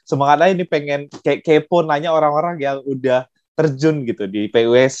kayak semangat aja nih pengen kayak kepo nanya orang-orang yang udah terjun gitu di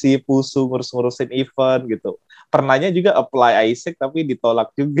PWC, PUSU, ngurus-ngurusin event gitu. Pernahnya juga apply ISEC tapi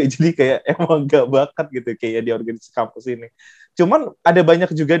ditolak juga. Jadi kayak emang gak bakat gitu kayak di organisasi kampus ini. Cuman ada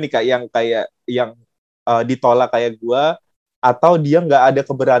banyak juga nih Kak yang ditolak kayak gua atau dia nggak ada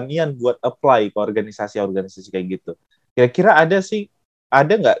keberanian buat apply ke organisasi-organisasi kayak gitu. Kira-kira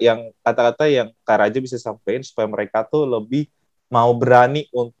ada nggak yang kata-kata yang Kak Raja bisa sampaikan supaya mereka tuh lebih mau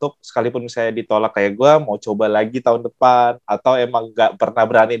berani untuk sekalipun misalnya ditolak kayak gue, mau coba lagi tahun depan, atau emang nggak pernah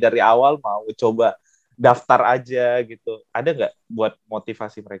berani dari awal, mau coba daftar aja gitu. Ada nggak buat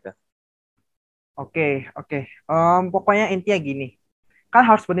motivasi mereka? Oke. Pokoknya intinya gini, kan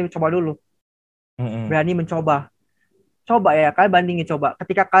harus berani mencoba dulu. Berani mencoba. Coba ya, kalian bandingin coba.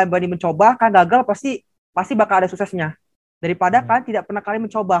 Ketika kalian berani mencoba, kan gagal pasti bakal ada suksesnya. Daripada kalian tidak pernah kali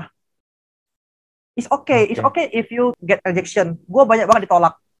mencoba. It's okay if you get rejection. Gue banyak banget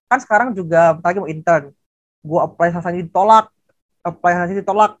ditolak. Kan sekarang juga lagi mau intern. Gue apply sana ditolak.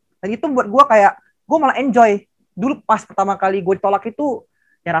 Dan itu buat gue kayak, gue malah enjoy. Dulu pas pertama kali gue ditolak itu,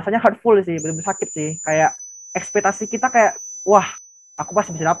 ya rasanya hurtful sih, bener-bener sakit sih. Kayak ekspektasi kita kayak wah aku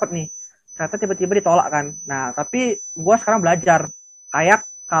pasti bisa dapet nih. Ternyata tiba-tiba ditolak kan. Nah tapi gue sekarang belajar kayak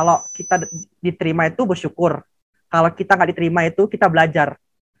kalau kita diterima itu bersyukur, kalau kita nggak diterima itu kita belajar.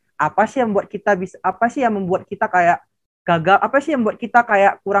 Apa sih yang membuat kita bisa, apa sih yang membuat kita kayak gagal, apa sih yang membuat kita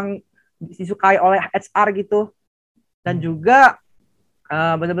kayak kurang disukai oleh HR gitu. Dan juga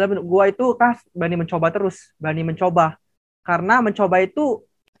benar-benar gue itu kan berani mencoba terus, berani mencoba. Karena coba itu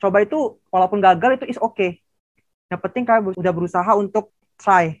walaupun gagal itu is okay. Yang penting kalian udah berusaha untuk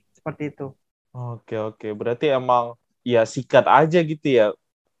try seperti itu. Oke. Berarti emang ya sikat aja gitu ya.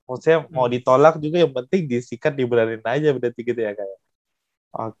 Maksudnya mau ditolak juga yang penting disikat, diberanin aja berarti gitu ya kayak.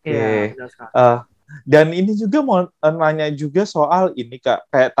 Oke. Iya, benar sekali. Dan ini juga mau nanya juga soal ini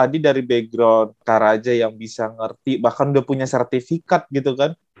Kak. Kayak tadi dari background Kak Raja yang bisa ngerti, bahkan udah punya sertifikat gitu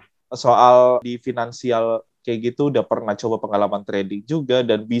kan. Soal di finansial kayak gitu, udah pernah coba pengalaman trading juga,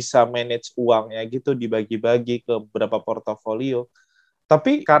 dan bisa manage uangnya gitu, dibagi-bagi ke beberapa portofolio.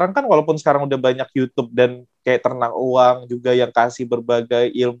 Tapi sekarang kan walaupun sekarang udah banyak YouTube dan kayak ternak uang juga yang kasih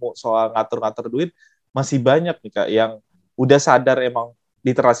berbagai ilmu soal ngatur-ngatur duit, masih banyak nih Kak yang udah sadar emang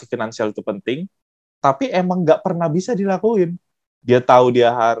literasi finansial itu penting, tapi emang nggak pernah bisa dilakuin. Dia tahu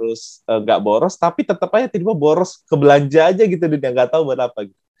dia harus nggak boros, tapi tetap aja tiba-tiba boros ke belanja aja gitu, dan dia nggak tahu buat apa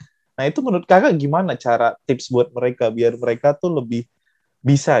gitu. Nah itu menurut kakak gimana cara tips buat mereka biar mereka tuh lebih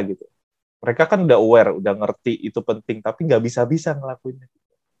bisa gitu? Mereka kan udah aware, udah ngerti itu penting, tapi nggak bisa-bisa ngelakuinnya.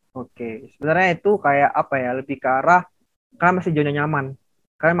 Oke, sebenarnya itu kayak apa ya, lebih ke arah kalian masih zona nyaman.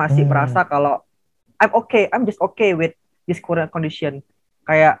 Kalian masih merasa kalau I'm just okay with this current condition.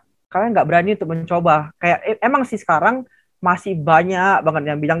 Kayak kalian nggak berani untuk mencoba. Kayak emang sih sekarang masih banyak banget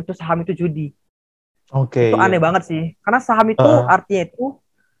yang bilang tuh saham itu judi. Oke, Itu iya. aneh banget sih. Karena saham itu artinya itu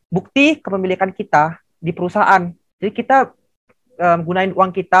bukti kepemilikan kita di perusahaan. Jadi kita gunain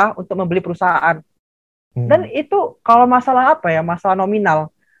uang kita untuk membeli perusahaan. Dan itu kalau masalah apa ya, masalah nominal.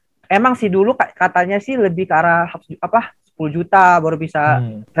 Emang sih dulu katanya sih lebih ke arah 10 juta baru bisa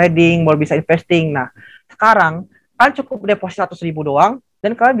trading, baru bisa investing. Nah, sekarang kan cukup deposit 100.000 doang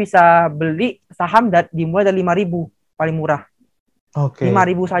dan kalian bisa beli saham dimulai dari 5.000 paling murah. Oke.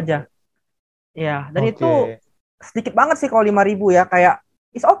 5.000 saja. Ya, dan itu sedikit banget sih kalau 5.000 ya, kayak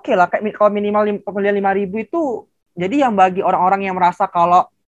it's okay lah, kayak kalau minimal pembelian 5.000 itu jadi yang bagi orang-orang yang merasa kalau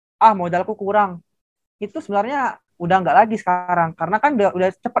modalku kurang. Itu sebenarnya udah nggak lagi sekarang, karena kan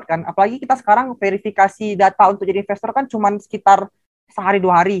udah cepet kan, apalagi kita sekarang verifikasi data untuk jadi investor kan cuma sekitar sehari 2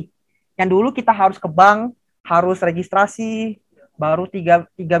 hari, yang dulu kita harus ke bank, harus registrasi, baru 3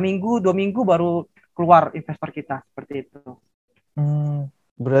 minggu 2 minggu baru keluar investor kita, seperti itu.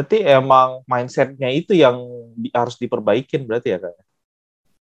 Berarti emang mindsetnya itu yang harus diperbaikin berarti ya Kak?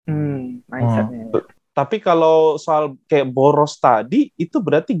 Mindsetnya. Tapi kalau soal kayak boros tadi, itu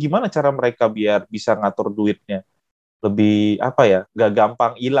berarti gimana cara mereka biar bisa ngatur duitnya? Lebih apa ya, gak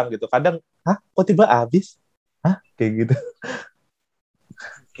gampang hilang gitu. Kadang, kok tiba habis? Kayak gitu.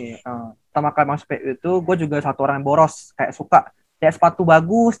 Oke, pertama kali masuk PU itu, gue juga satu orang yang boros. Kayak suka, kayak sepatu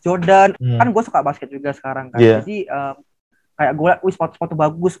bagus, Jordan. Kan gue suka basket juga sekarang kan. Yeah. Jadi, kayak gue liat, sepatu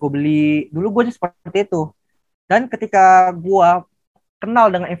bagus, gue beli. Dulu gue seperti itu. Dan ketika gue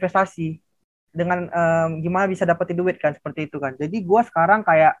kenal dengan investasi, dengan gimana bisa dapetin duit kan, seperti itu kan. Jadi gue sekarang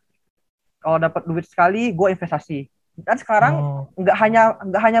kayak, kalau dapat duit sekali, gue investasi. Dan sekarang nggak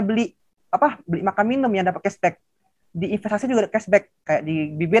hanya beli makan minum yang dapat cashback, di investasi juga ada cashback, kayak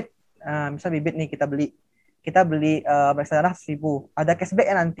di bibit, misal bibit nih kita beli reksadana 1.000, ada cashback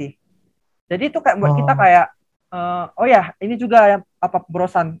ya nanti. Jadi itu kayak buat kita kayak ini juga yang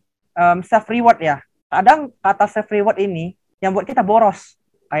borosan, self reward ya. Kadang kata self reward ini yang buat kita boros,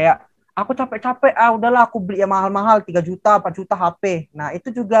 kayak aku capek-capek udahlah aku beli yang mahal-mahal 3 juta 4 juta HP. Nah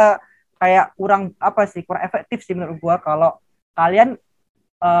itu juga kayak kurang efektif sih menurut gua. Kalau kalian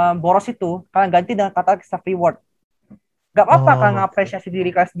boros itu, kalian ganti dengan kata self reward. Gak apa-apa kalian ngapresiasi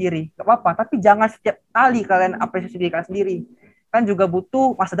diri kalian sendiri, gak apa-apa, tapi jangan setiap kali kalian apresiasi diri kalian sendiri. Kan juga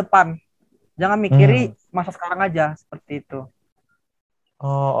butuh masa depan, jangan mikiri masa sekarang aja, seperti itu.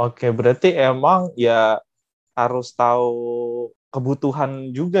 Oke. Berarti emang ya harus tahu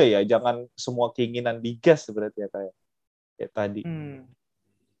kebutuhan juga ya, jangan semua keinginan digas berarti ya kayak tadi.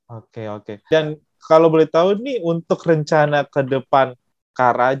 Oke. Dan kalau boleh tahu nih, untuk rencana ke depan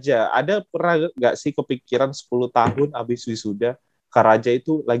Kak Raja, ada pernah nggak sih kepikiran 10 tahun habis wisuda, Kak Raja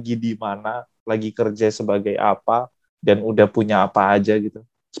itu lagi di mana, lagi kerja sebagai apa, dan udah punya apa aja gitu,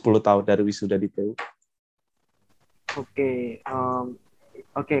 10 tahun dari wisuda di PU?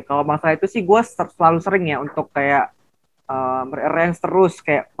 Oke, kalau masalah itu sih gue selalu sering ya untuk kayak merearrange terus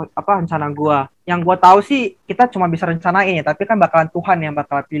kayak rencana gue. Yang gue tahu sih kita cuma bisa rencanain ya, tapi kan bakalan Tuhan yang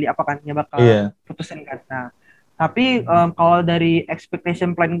bakal pilih apa kan, yang bakal putusin kan. Nah Tapi kalau dari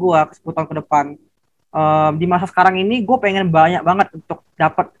expectation plan gue ke 10 tahun ke depan, di masa sekarang ini gue pengen banyak banget untuk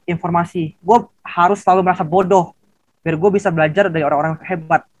dapat informasi. Gue harus selalu merasa bodoh biar gue bisa belajar dari orang-orang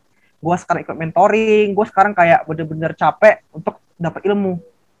hebat. Gue sekarang ikut mentoring, gue sekarang kayak bener-bener capek untuk dapat ilmu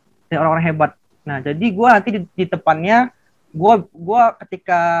dari orang-orang hebat. Nah, jadi gue nanti di depannya, gue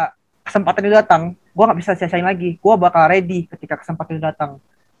ketika kesempatan itu datang, gue nggak bisa sia-siain lagi. Gue bakal ready ketika kesempatan itu datang.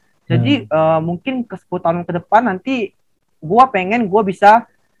 Jadi mungkin ke 10 tahun ke depan nanti gue pengen gue bisa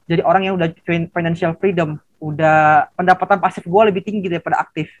jadi orang yang udah financial freedom, udah pendapatan pasif gue lebih tinggi daripada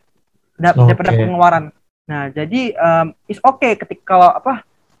aktif, daripada pengeluaran. Nah, jadi it's okay ketika kalau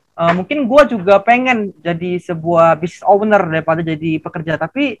mungkin gue juga pengen jadi sebuah business owner daripada jadi pekerja,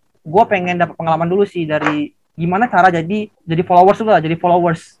 tapi gue pengen dapat pengalaman dulu sih dari gimana cara jadi followers dulu lah, jadi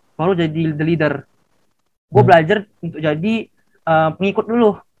followers baru jadi the leader. Gue belajar untuk jadi pengikut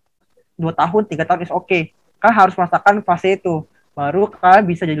dulu 2 tahun 3 tahun is okay. Kan harus merasakan fase itu baru kalian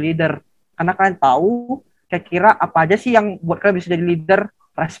bisa jadi leader, karena kalian tahu kira-kira apa aja sih yang buat kalian bisa jadi leader,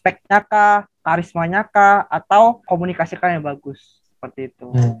 respect-nya kah, karismanya kah, atau komunikasi kalian yang bagus. Seperti itu.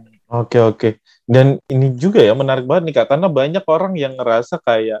 Oke. Dan ini juga ya menarik banget nih Kak, karena banyak orang yang ngerasa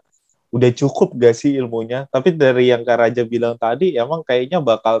kayak udah cukup gak sih ilmunya, tapi dari yang Kak Raja bilang tadi, emang kayaknya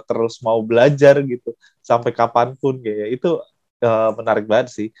bakal terus mau belajar gitu, sampai kapanpun kayak itu menarik banget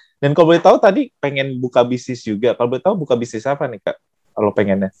sih. Dan kalau boleh tahu tadi pengen buka bisnis juga, kalau boleh tahu buka bisnis apa nih Kak, kalau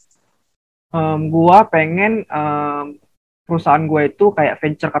pengennya? Gua pengen perusahaan gue itu kayak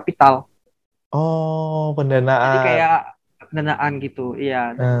venture capital. Oh, pendanaan. Jadi kayak pendanaan gitu,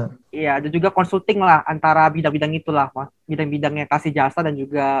 iya. Iya, ada juga consulting lah antara bidang-bidang itulah, bidang-bidangnya kasih jasa dan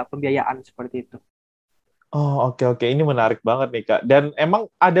juga pembiayaan seperti itu. Oh, oke. Ini menarik banget nih, Kak. Dan emang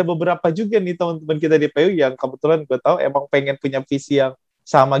ada beberapa juga nih teman-teman kita di PU yang kebetulan gue tahu emang pengen punya visi yang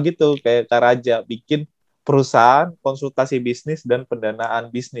sama gitu, kayak Kak Raja, bikin perusahaan, konsultasi bisnis, dan pendanaan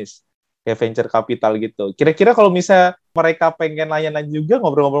bisnis. Kayak venture capital gitu. Kira-kira kalau misalnya mereka pengen layanan juga,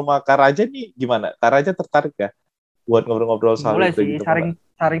 ngobrol-ngobrol sama Kak Raja nih, gimana? Kak Raja tertarik ya? Buat ngobrol-ngobrol soal boleh itu sih, gitu.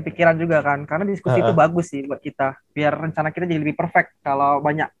 sharing pikiran juga kan, karena diskusi itu bagus sih buat kita, biar rencana kita jadi lebih perfect kalau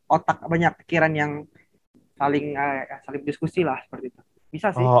banyak pikiran yang saling diskusi lah seperti itu.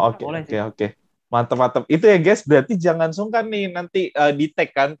 Bisa sih. Boleh sih. Oke. Mantap. Itu ya guys, berarti jangan sungkan nih nanti di tag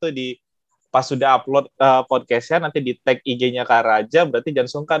kan tuh di pas sudah upload podcastnya, nanti di tag IG-nya Kak Raja, berarti jangan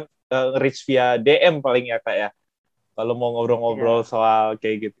sungkan reach via DM paling ya Kak ya, kalau mau ngobrol-ngobrol soal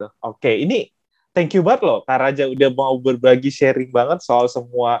kayak gitu. Oke, ini thank you banget loh Kak Raja udah mau berbagi sharing banget soal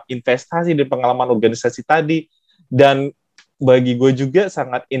semua investasi dan pengalaman organisasi tadi, dan bagi gue juga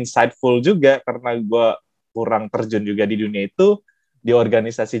sangat insightful juga karena gue kurang terjun juga di dunia itu, di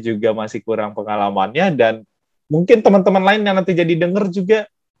organisasi juga masih kurang pengalamannya, dan mungkin teman-teman lain yang nanti jadi denger juga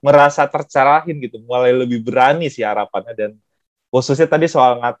merasa tercerahin gitu, mulai lebih berani sih harapannya, dan khususnya tadi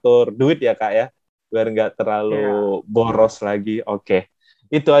soal ngatur duit ya Kak ya, biar nggak terlalu boros lagi. Oke.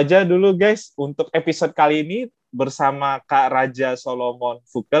 Itu aja dulu guys untuk episode kali ini bersama Kak Raja Solomon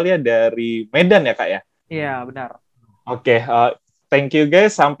Fukel ya dari Medan ya Kak ya? Iya, benar. Oke, thank you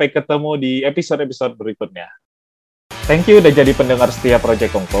guys, sampai ketemu di episode-episode berikutnya. Thank you udah jadi pendengar setia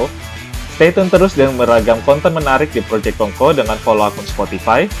Project Kongko. Stay tune terus dengan beragam konten menarik di Project Kongko dengan follow akun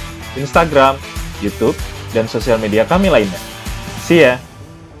Spotify, Instagram, YouTube, dan sosial media kami lainnya. See ya!